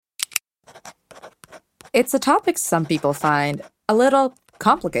It's a topic some people find a little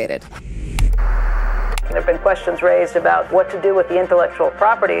complicated. There have been questions raised about what to do with the intellectual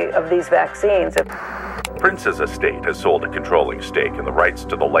property of these vaccines. Prince's estate has sold a controlling stake in the rights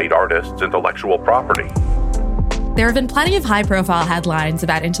to the late artist's intellectual property. There have been plenty of high-profile headlines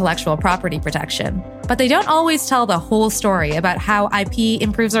about intellectual property protection, but they don't always tell the whole story about how IP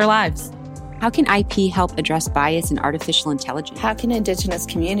improves our lives. How can IP help address bias in artificial intelligence? How can Indigenous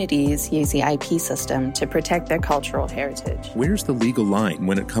communities use the IP system to protect their cultural heritage? Where's the legal line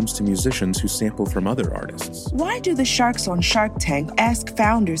when it comes to musicians who sample from other artists? Why do the sharks on Shark Tank ask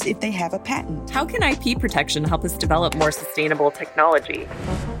founders if they have a patent? How can IP protection help us develop more sustainable technology?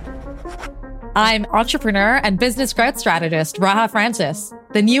 I'm entrepreneur and business growth strategist Raha Francis,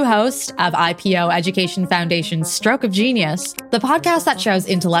 the new host of IPO Education Foundation's Stroke of Genius, the podcast that shows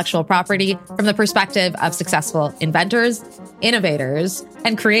intellectual property from the perspective of successful inventors, innovators,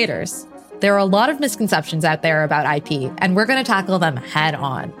 and creators. There are a lot of misconceptions out there about IP, and we're going to tackle them head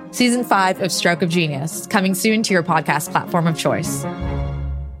on. Season 5 of Stroke of Genius, coming soon to your podcast platform of choice.